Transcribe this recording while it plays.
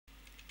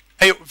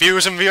Hey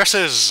viewers and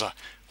vieweresses!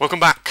 Welcome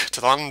back to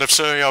the land of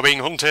Sir You're Being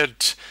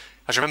Hunted.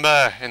 As you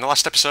remember, in the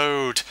last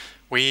episode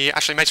we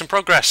actually made some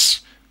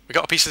progress. We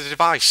got a piece of the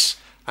device,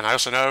 and I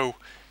also know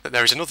that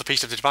there is another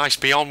piece of the device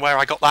beyond where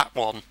I got that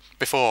one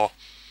before.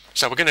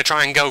 So we're going to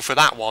try and go for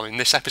that one in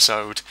this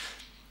episode,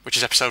 which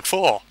is episode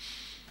 4.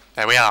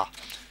 There we are.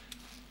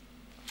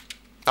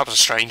 That was a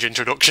strange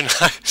introduction.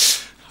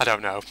 I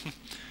don't know.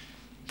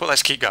 But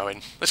let's keep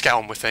going. Let's get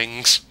on with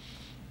things.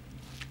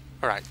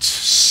 Alright,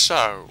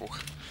 so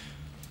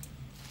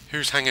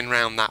who's hanging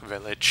around that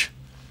village?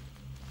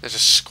 There's a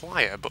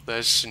squire, but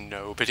there's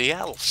nobody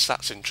else.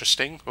 That's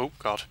interesting. Oh,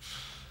 God.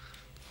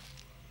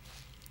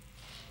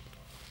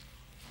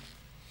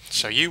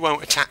 So you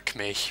won't attack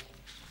me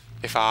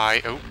if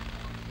I... Oh.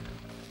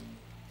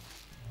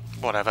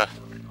 Whatever.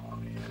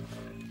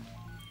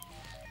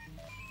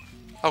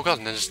 Oh, God,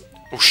 and there's...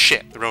 Oh,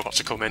 shit, the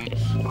robots are coming.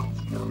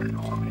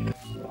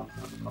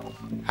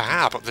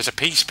 Ah, but there's a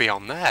piece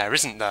beyond there,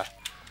 isn't there?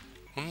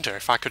 Wonder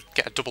if I could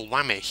get a double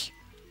whammy.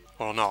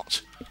 Or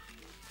not.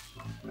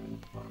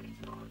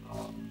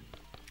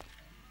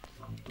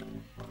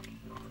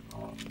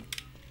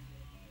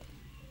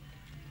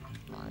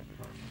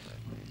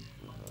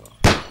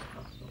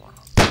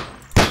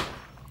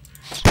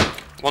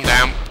 One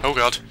down. Oh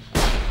god.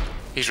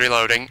 He's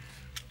reloading.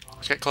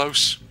 Let's get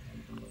close.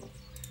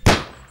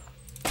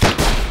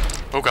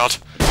 Oh god.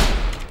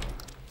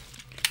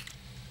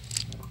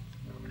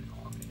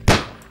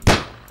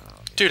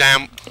 Two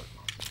down.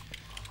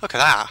 Look at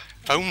that.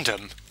 Owned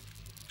him.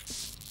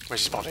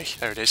 Where's his body?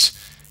 There it is.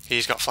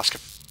 He's got a flask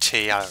of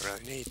tea. I don't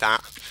really need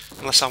that.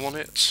 Unless I want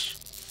it.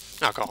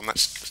 Oh, go on.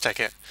 Let's take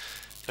it.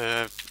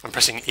 I'm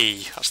pressing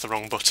E. That's the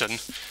wrong button.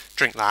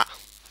 Drink that.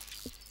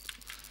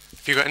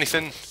 Have you got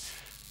anything?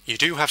 You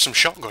do have some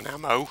shotgun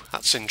ammo.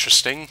 That's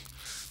interesting.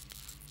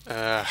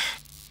 Damn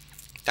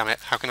it.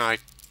 How can I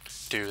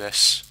do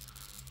this?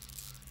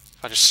 If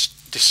I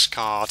just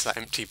discard that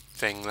empty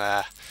thing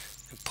there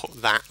and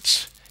put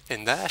that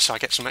in there so I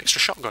get some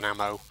extra shotgun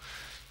ammo.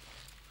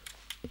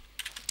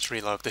 Let's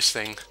reload this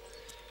thing.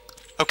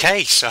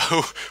 Okay, so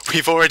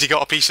we've already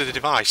got a piece of the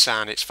device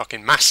and it's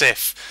fucking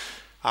massive.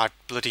 I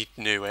bloody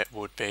knew it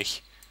would be.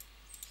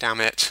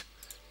 Damn it.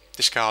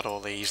 Discard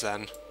all these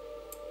then.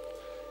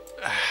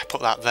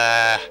 Put that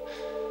there.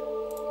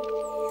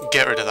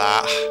 Get rid of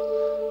that.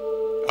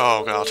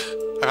 Oh god.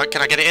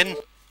 Can I get it in?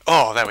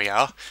 Oh, there we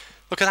are.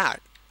 Look at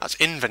that. That's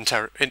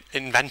inventory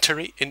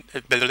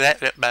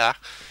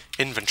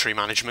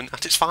management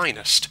at its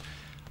finest.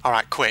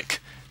 Alright, quick.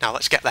 Now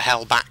let's get the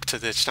hell back to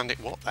the standing...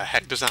 What the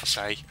heck does that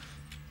say?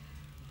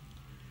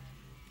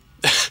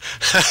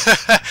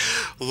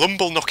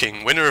 Lumble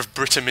Knocking, winner of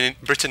Britain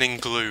in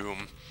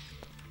Gloom.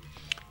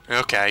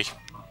 Okay.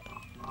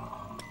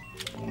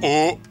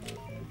 Oh!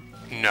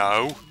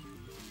 No.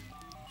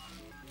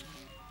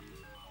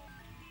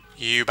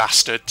 You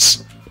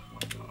bastards.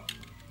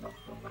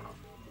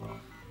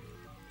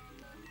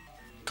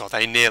 God,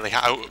 they nearly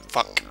had... Oh,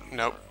 fuck.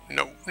 No,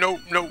 no,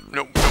 no, no,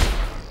 no, no.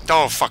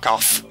 Oh, fuck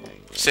off.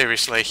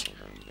 Seriously.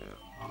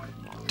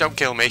 Don't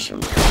kill me.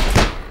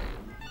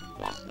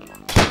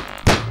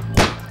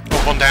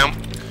 Oh, one down.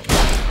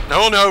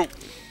 No, no.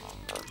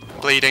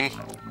 Bleeding.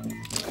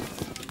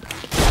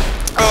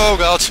 Oh,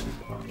 God.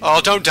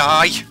 Oh, don't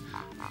die.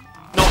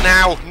 Not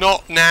now.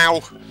 Not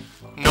now.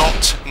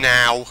 Not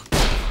now.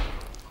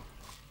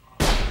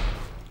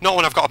 Not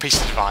when I've got a piece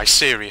of device.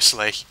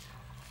 Seriously.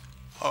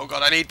 Oh,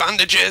 God, I need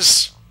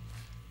bandages.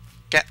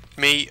 Get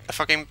me a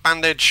fucking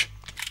bandage.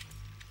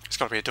 It's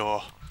got to be a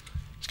door.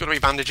 It's got to be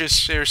bandages,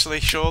 seriously,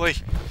 surely.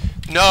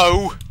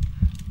 No!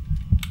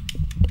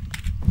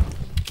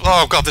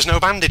 Oh god, there's no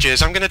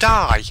bandages, I'm gonna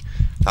die!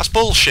 That's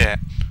bullshit!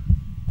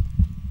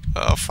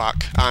 Oh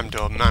fuck, I'm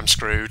done, I'm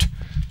screwed.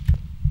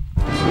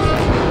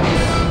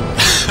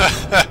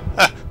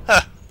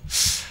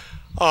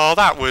 Oh,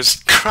 that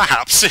was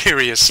crap,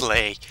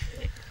 seriously!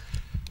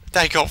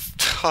 They got...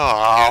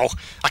 Oh!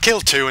 I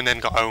killed 2 and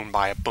then got owned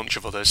by a bunch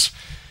of others.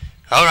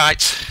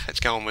 Alright, let's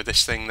go on with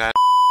this thing then.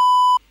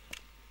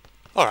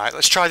 Alright,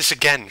 let's try this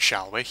again,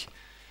 shall we?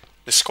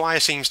 The squire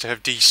seems to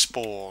have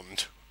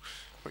despawned,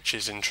 which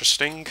is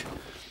interesting.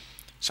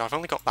 So I've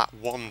only got that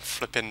one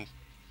flipping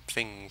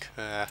thing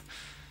there.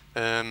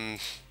 I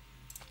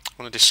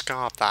want to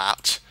discard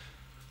that.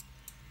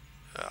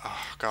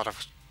 Oh god,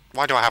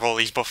 why do I have all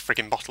these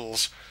friggin'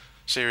 bottles?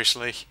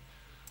 Seriously.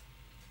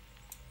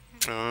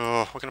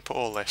 Oh, we're going to put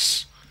all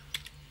this.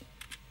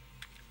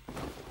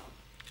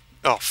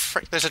 Oh,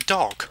 frick, there's a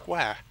dog.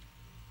 Where?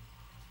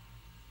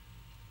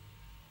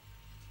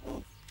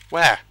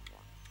 Where?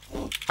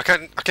 I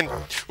can...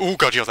 Oh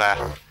god, you're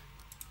there.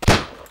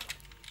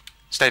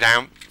 Stay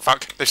down.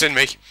 Fuck, they've seen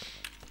me.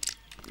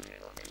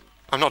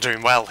 I'm not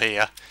doing well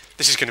here.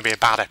 This is going to be a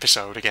bad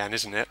episode again,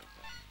 isn't it?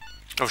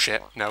 Oh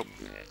shit, no.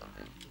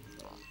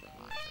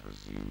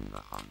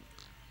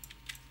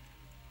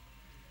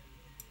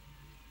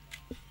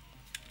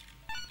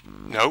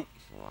 No.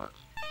 What?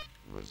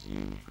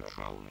 Resume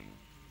patrolling.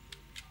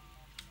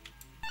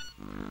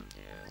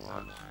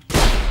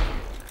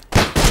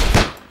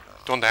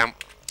 One down.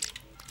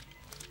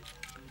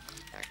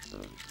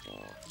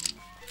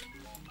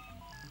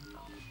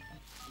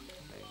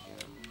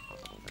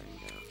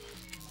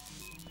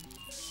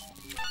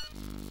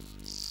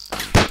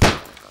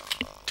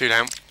 Two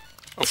down.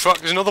 Oh fuck,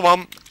 there's another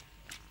one.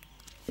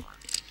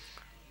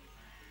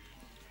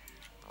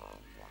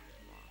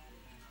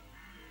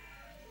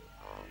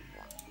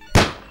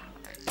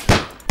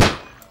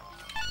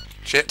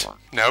 Shit.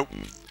 No.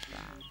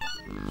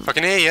 If I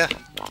can hear you.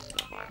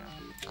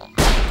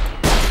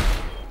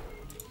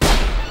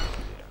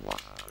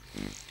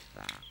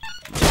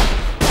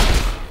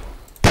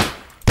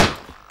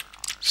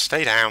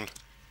 Stay down.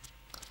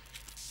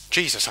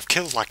 Jesus, I've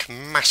killed like a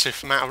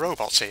massive amount of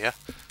robots here.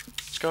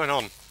 What's going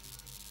on?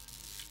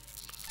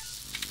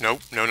 No,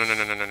 no, no, no,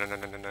 no, no, no, no, no,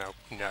 no, no, no,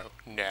 no,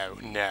 no,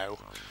 no.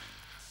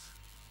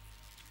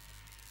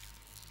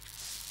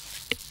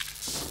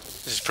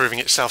 This is proving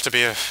itself to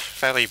be a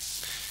fairly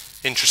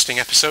interesting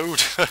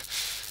episode.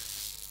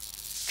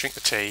 Drink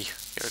the tea,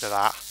 get rid of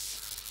that.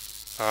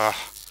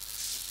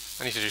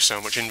 I need to do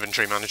so much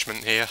inventory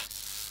management here.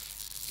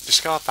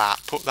 Discard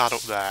that, put that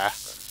up there.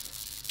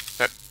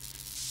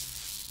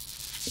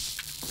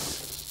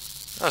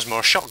 There's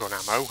more shotgun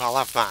ammo, I'll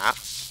have that.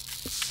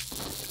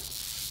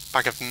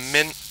 Bag of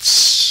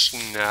mints.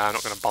 No, I'm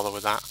not going to bother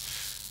with that.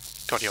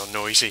 God, you're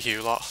noisy,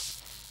 you lot.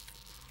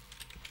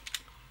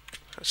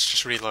 Let's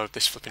just reload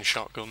this flipping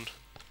shotgun.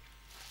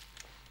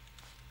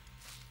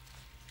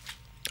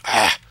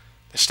 Ah!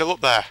 They're still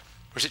up there.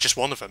 Or is it just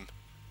one of them?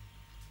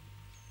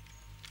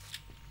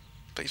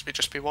 Please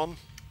just be one.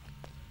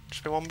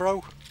 Just be one,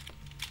 bro.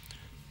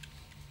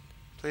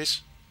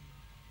 Please.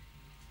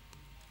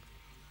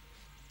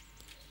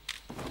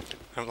 I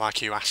don't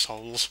like you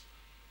assholes.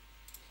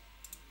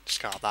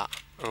 Discard that.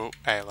 Oh,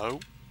 hello.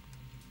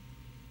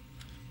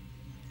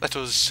 Let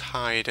us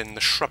hide in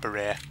the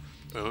shrubbery.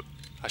 Oh,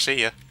 I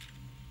see you.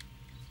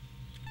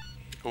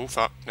 Oh,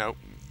 fuck, no.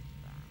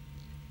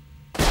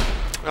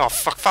 Oh,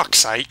 fuck's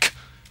sake.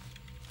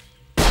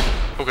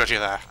 Oh god, you're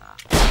there.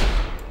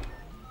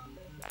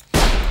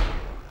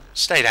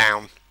 Stay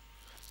down,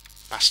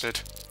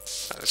 bastard.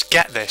 Let's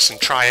get this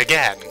and try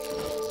again.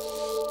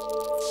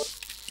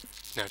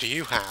 Now, do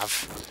you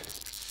have...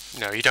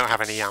 No, you don't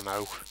have any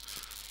ammo.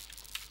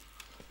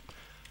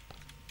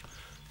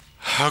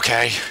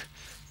 Okay.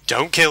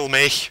 Don't kill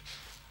me.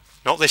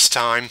 Not this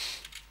time.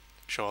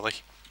 Surely.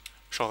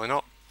 Surely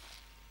not.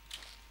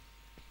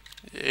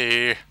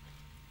 You're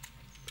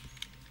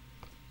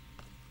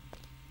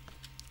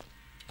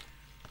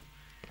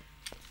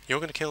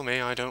gonna kill me,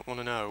 I don't want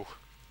to know.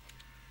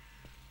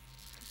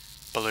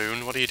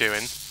 Balloon, what are you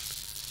doing?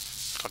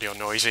 God, you're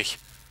noisy.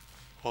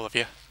 All of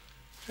you.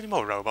 Any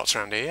more robots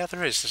around here? Yeah,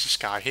 there is. There's this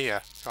guy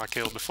here who I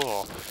killed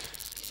before,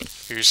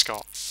 who's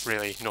got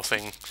really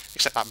nothing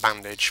except that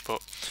bandage,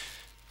 but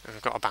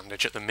I've got a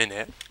bandage at the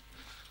minute,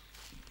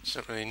 so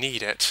I don't really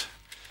need it.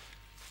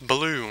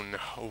 Balloon,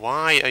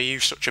 why are you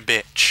such a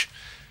bitch?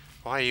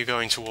 Why are you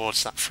going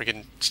towards that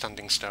friggin'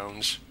 standing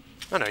stones?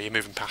 Oh no, you're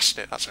moving past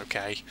it, that's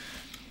okay.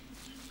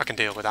 I can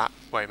deal with that.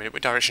 Wait a minute,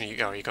 what direction are you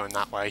going? Are you going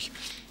that way?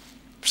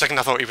 For a second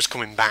I thought he was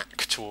coming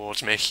back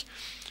towards me.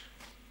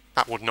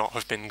 That would not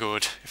have been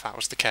good if that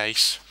was the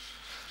case.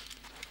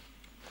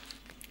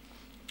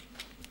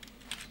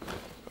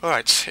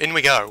 Alright, in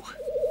we go.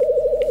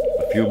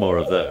 A few more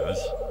of those,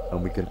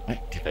 and we can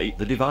activate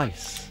the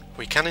device.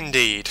 We can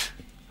indeed.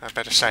 I'd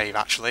better save,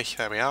 actually.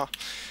 There we are.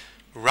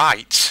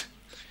 Right.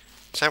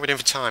 So how are we doing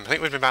for time? I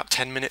think we've been about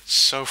 10 minutes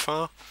so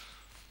far.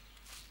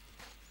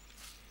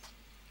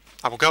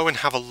 I will go and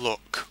have a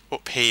look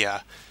up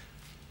here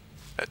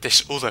at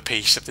this other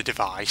piece of the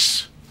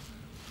device,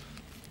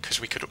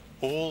 because we could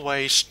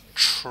always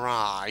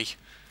try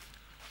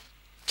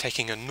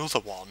taking another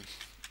one.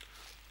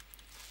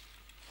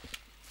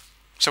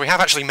 So we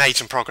have actually made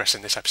some progress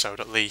in this episode,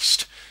 at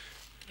least.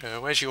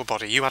 Where's your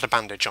body? You had a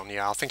bandage on you.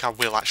 I think I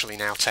will actually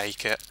now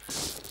take it.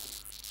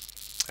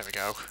 There we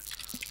go.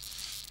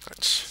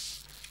 Right.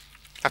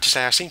 I have to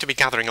say, I seem to be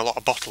gathering a lot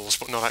of bottles,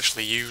 but not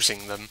actually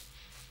using them.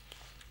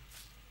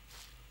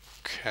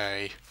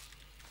 Okay.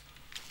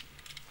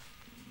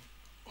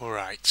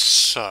 Alright,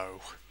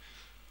 so...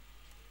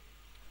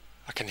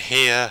 I can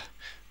hear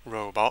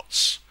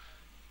robots,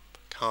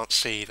 but can't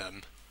see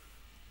them.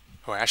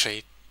 Oh,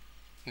 actually,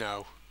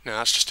 no. No,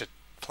 that's just a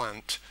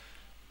plant.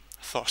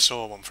 I thought I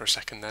saw one for a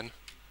second then.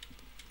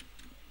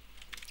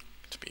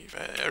 To be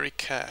very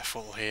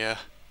careful here.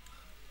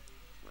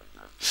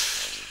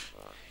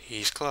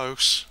 He's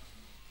close.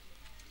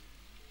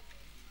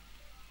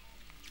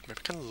 Maybe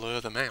I can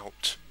lure them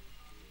out.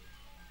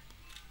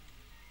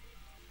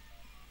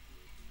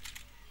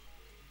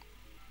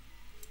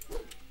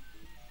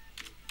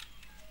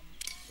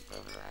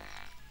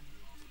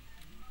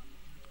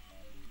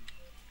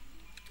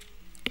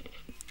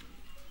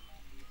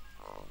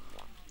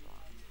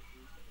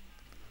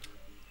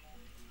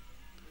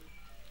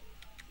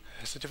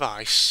 There's the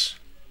device.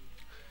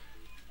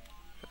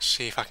 Let's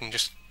see if I can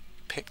just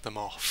pick them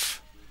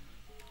off.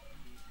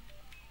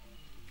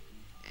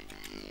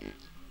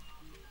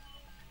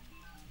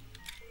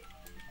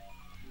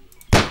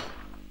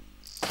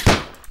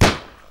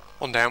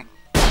 One down.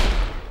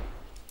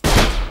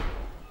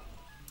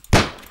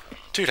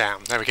 Two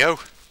down, there we go.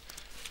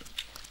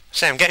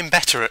 See, I'm getting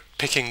better at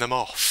picking them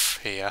off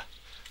here.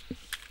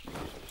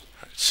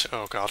 Right,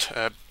 oh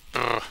god.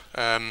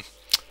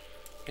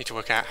 Need to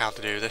work out how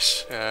to do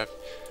this.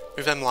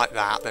 Move them like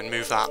that, then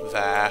move that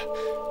there.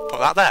 Put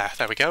that there.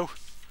 There we go.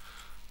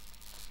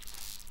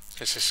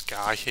 There's this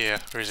guy here.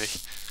 Where is he?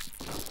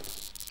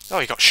 Oh,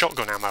 he got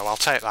shotgun ammo. I'll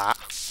take that.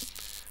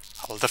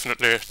 I'll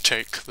definitely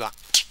take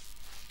that.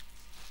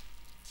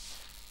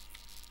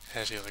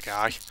 There's the other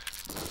guy.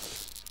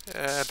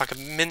 Bag of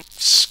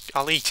mints.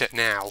 I'll eat it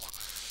now.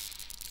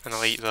 And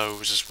I'll eat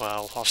those as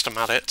well, whilst I'm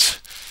at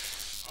it.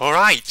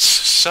 Alright,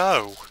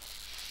 so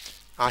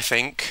I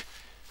think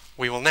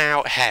we will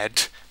now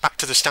head back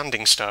to the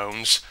Standing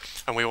Stones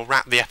and we will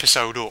wrap the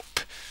episode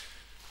up.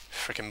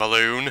 Freaking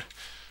balloon.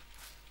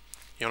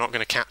 You're not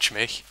going to catch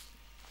me.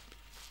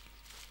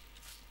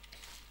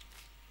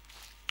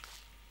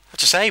 I have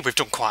to say, we've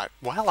done quite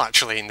well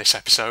actually in this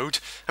episode.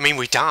 I mean,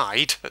 we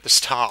died at the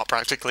start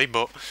practically,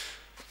 but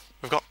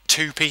we've got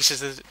two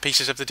pieces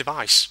of the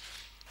device.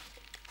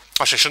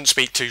 Actually, I shouldn't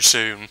speak too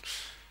soon,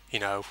 you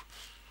know.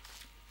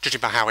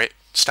 Judging by how it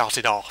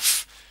started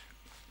off,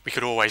 we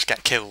could always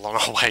get killed on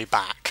our way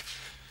back.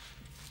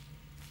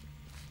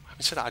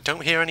 Having said that, I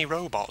don't hear any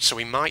robots, so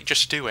we might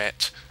just do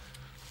it.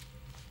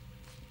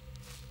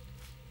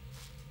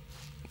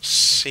 Don't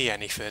see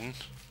anything.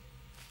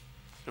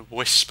 The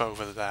wisp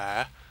over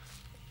there.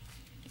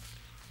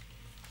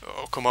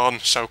 Oh, come on,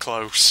 so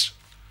close.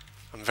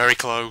 I'm very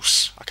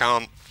close. I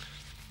can't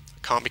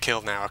be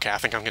killed now. Okay, I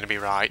think I'm going to be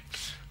right.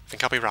 I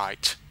think I'll be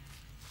right.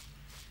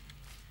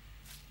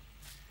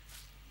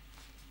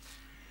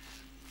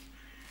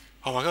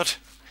 Oh my god.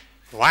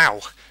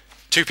 Wow.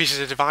 2 pieces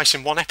of device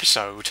in 1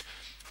 episode.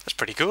 That's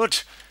pretty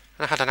good.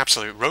 And I had an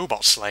absolute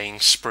robot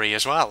slaying spree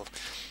as well.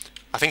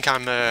 I think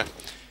I'm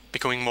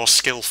becoming more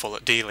skillful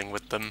at dealing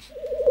with them.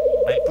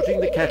 I'm putting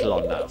the kettle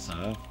on now,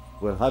 sir.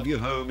 We'll have you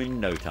home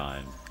in no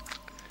time.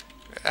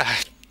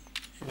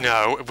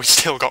 No, we've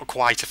still got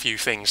quite a few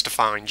things to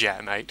find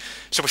yet, mate.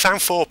 So we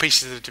found 4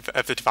 pieces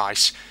of the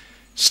device.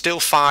 Still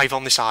 5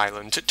 on this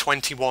island.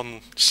 21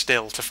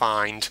 still to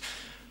find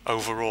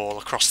overall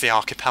across the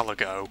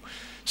archipelago.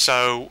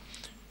 So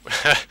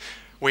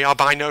we are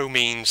by no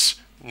means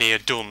near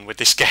done with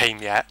this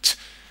game yet.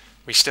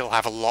 We still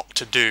have a lot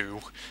to do.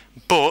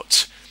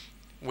 But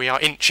we are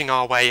inching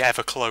our way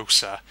ever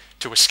closer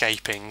to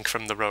escaping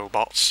from the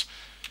robots,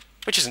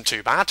 which isn't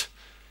too bad.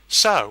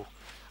 So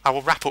I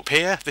will wrap up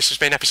here. This has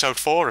been episode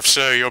 4 of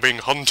Sir, You're Being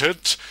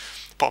Hunted.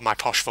 Put on my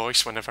posh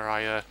voice whenever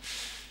I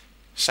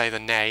say the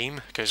name,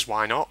 because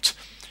why not?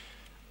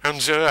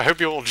 And I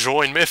hope you all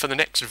join me for the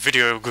next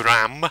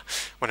videogram,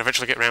 when I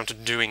eventually get around to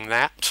doing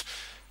that.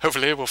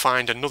 Hopefully we'll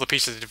find another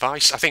piece of the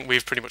device. I think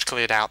we've pretty much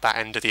cleared out that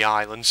end of the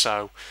island,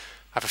 so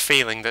I have a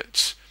feeling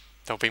that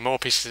there'll be more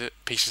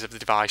pieces of the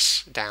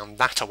device down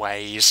that a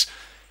ways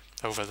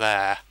over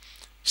there.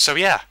 So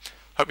yeah,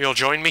 hope you all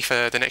join me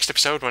for the next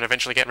episode when I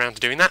eventually get around to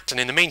doing that. And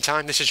in the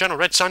meantime, this is General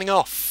Red signing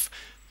off.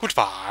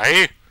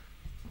 Goodbye.